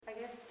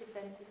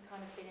defence has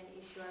kind of been an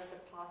issue over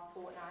the past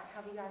fortnight.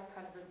 Have you guys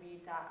kind of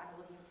reviewed that and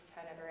looking to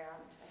turn it around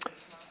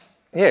tomorrow?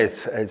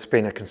 Yeah, it's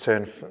been a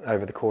concern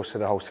over the course of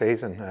the whole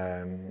season.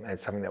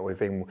 It's something that we've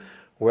been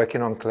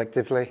working on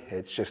collectively.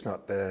 It's just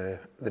not the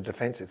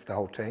defence, it's the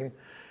whole team.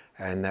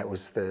 And that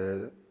was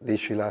the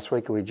issue last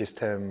week. We just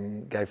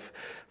gave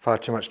far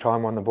too much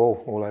time on the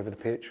ball all over the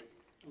pitch.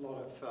 A lot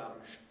of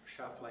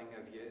shuffling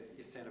of your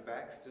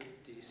centre-backs.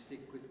 Do you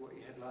stick with what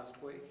you had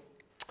last week?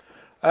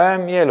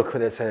 Yeah, look,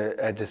 that's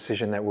a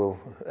decision that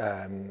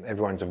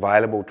everyone's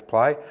available to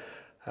play.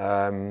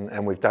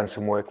 And we've done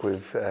some work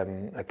with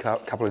a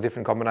couple of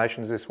different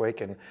combinations this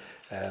week, and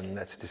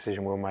that's a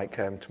decision we'll make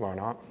tomorrow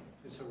night.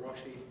 Does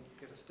Hiroshi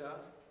get a start?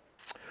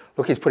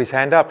 Look, he's put his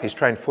hand up. He's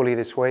trained fully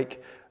this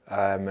week,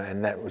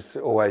 and that was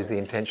always the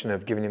intention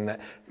of giving him that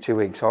 2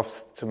 weeks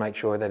off to make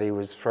sure that he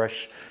was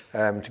fresh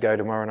to go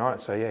tomorrow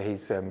night. So yeah,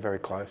 he's very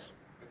close.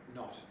 But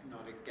not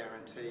a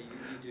guarantee.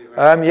 You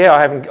do. Yeah,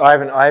 I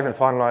haven't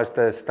finalised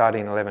the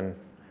starting 11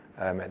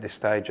 at this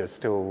stage. I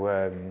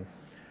still.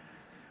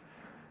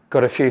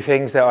 Got a few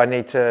things that I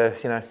need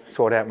to,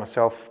 sort out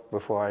myself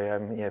before I,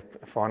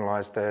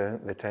 finalise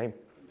the team.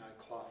 No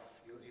Clough.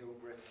 He'll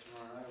rest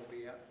tomorrow. He'll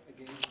be out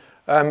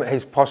again.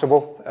 He's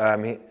possible.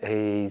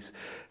 He's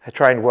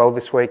trained well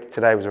this week.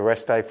 Today was a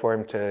rest day for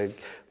him to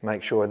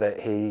make sure that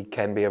he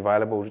can be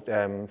available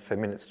for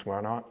minutes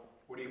tomorrow night.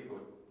 What do you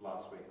put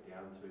last week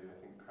down to? I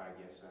think Craig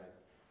yesterday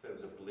said it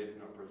was a blip,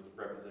 not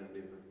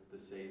representative of the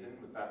season.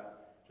 Was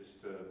that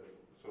just a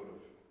sort of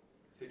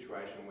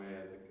situation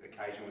where the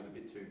occasion was a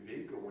bit too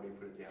big, or what do you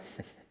put it down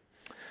to?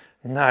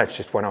 No, it's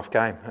just one-off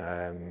game.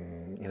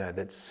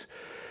 That's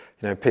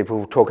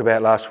people talk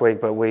about last week,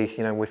 but we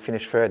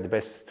finished third, the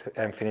best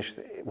finish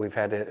we've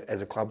had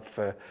as a club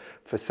for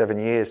 7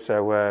 years.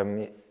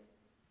 So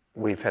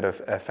we've had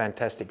a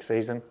fantastic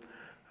season,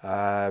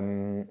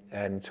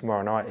 and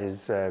tomorrow night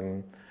is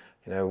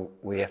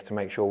we have to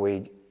make sure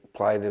we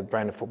play the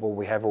brand of football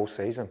we have all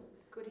season.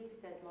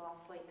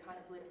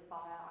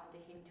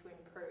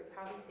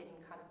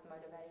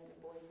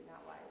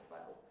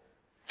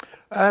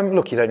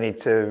 Look, you don't need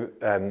to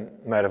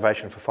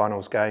motivation for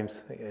finals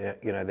games.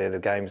 They're the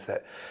games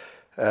that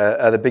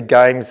are the big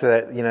games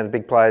that the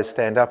big players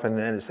stand up, and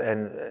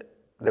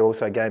they're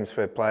also games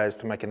for players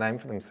to make a name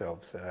for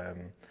themselves.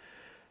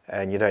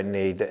 And you don't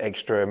need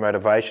extra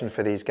motivation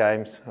for these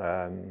games.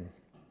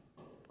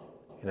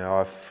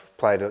 I've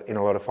played in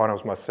a lot of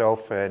finals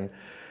myself, and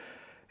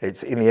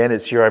it's in the end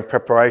it's your own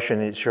preparation,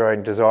 it's your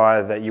own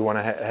desire that you want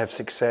to have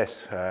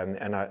success.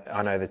 And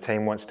I know the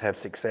team wants to have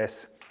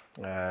success.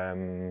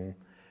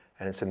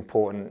 And it's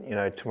important,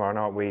 tomorrow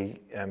night we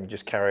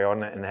just carry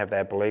on and have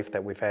that belief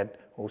that we've had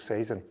all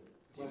season.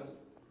 Do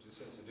you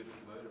sense a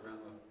different mood around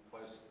the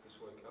place this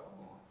week,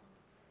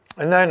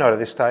 Carl? No, not at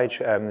this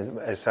stage. As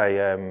I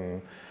say,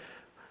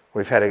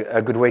 we've had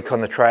a good week on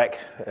the track.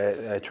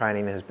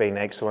 Training has been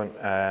excellent,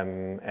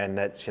 and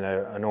that's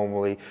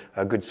normally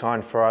a good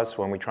sign for us.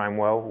 When we train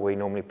well, we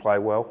normally play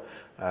well.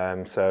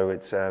 So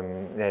it's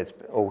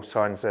all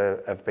signs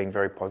have been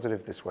very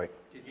positive this week.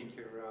 Do you think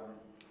your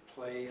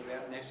play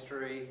about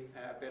Nestry,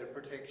 better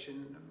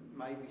protection,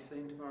 may be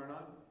seen tomorrow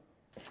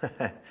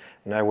night?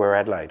 No, we're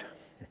Adelaide.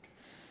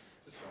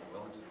 Just on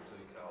Wellington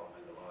too, Carl.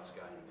 The last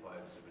game you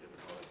played was a bit of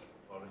an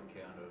odd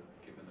encounter,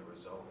 given the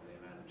result and the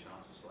amount of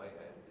chances they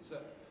had.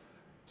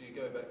 Do you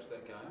go back to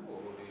that game, or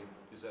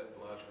is that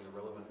largely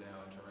irrelevant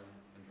now entering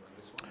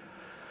this one?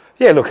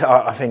 Yeah, look,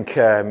 I think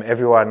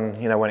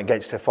everyone, when it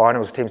gets to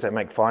finals, teams that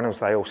make finals,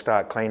 they all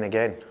start clean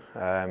again.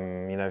 As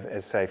I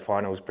say,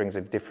 finals brings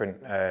a different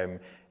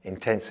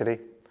intensity,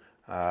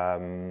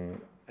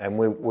 and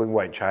we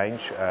won't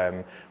change.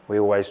 We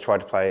always try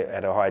to play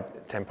at a high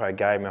tempo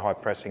game, a high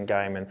pressing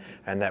game,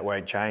 and that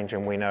won't change.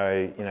 And we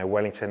know,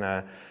 Wellington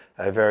are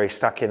very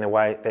stuck in the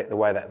way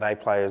that they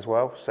play as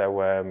well.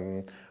 So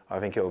I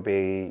think it will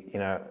be,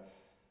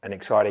 an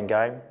exciting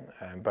game.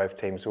 Both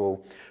teams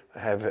will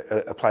have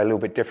play a little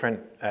bit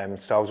different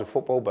styles of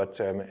football, but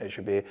it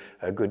should be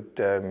a good,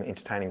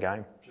 entertaining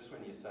game. Just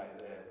when you say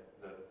there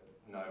that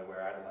no, we're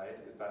Adelaide,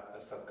 is that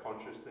a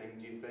subconscious thing,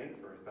 do you think,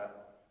 or is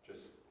that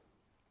just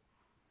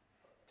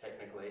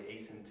technically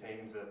Eastern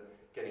teams are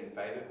getting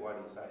favoured? Why do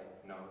you say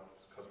no?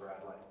 It's because we're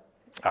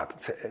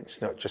Adelaide.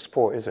 It's not just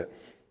sport, is it?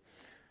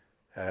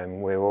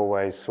 We're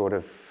always sort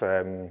of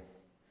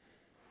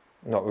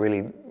not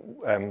really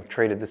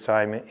treated the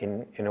same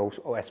in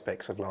all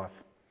aspects of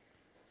life.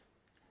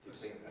 Do you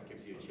think that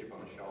gives you a chip on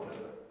the shoulder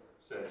that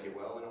serves you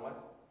well in a way?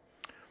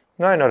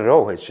 No, not at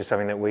all. It's just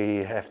something that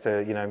we have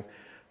to,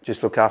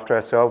 just look after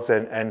ourselves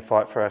and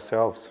fight for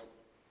ourselves.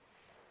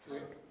 So I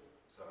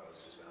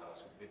was just going to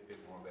ask a bit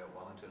more about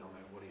Wellington.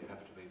 What do you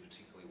have to be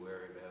particularly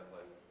wary about?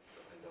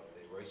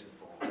 Their recent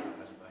form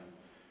hasn't been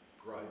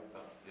great,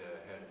 but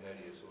how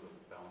do you sort of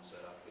balance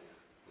that up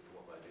with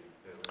what they did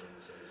earlier in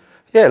the season?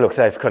 Yeah, look,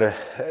 they've got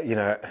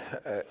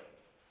a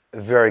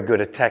very good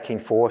attacking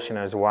force.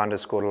 Zawanda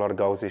scored a lot of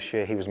goals this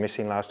year. He was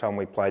missing last time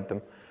we played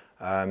them,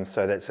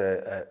 so that's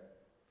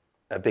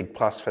a big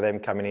plus for them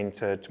coming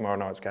into tomorrow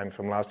night's game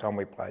from last time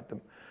we played them.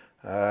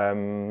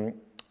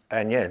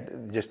 And yeah,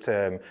 just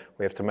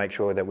we have to make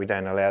sure that we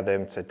don't allow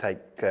them to take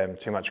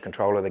too much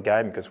control of the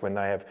game, because when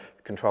they have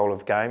control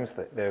of games,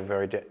 they're a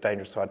very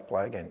dangerous side to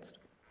play against.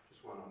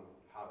 Just one on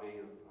Harvey. I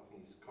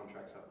think his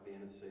contract's up at the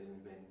end of the season.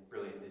 He's been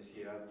brilliant this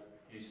year.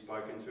 Have you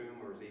spoken to him,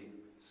 or has he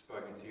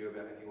spoken to you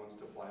about if he wants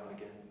to play on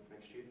again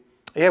next year?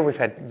 Yeah, we've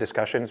had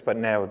discussions, but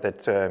now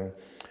that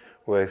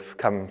we've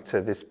come to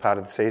this part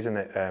of the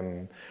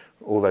season,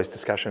 all those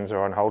discussions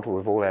are on hold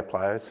with all our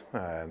players.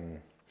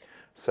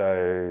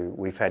 So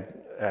we've had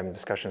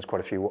discussions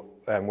quite a few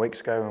weeks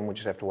ago, and we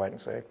just have to wait and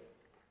see. Home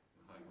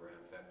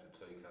ground factor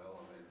too, Carl.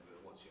 I mean,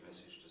 what's your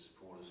message to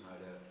supporters? No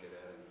doubt, get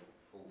out in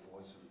full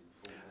voice and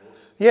full force.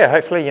 Yeah,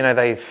 hopefully,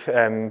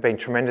 they've been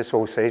tremendous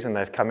all season.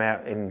 They've come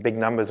out in big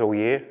numbers all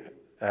year.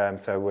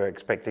 So we're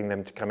expecting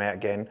them to come out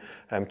again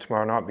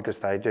tomorrow night, because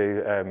they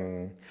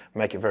do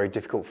make it very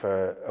difficult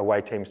for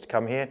away teams to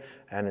come here,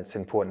 and it's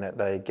important that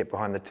they get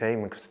behind the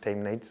team because the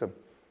team needs them.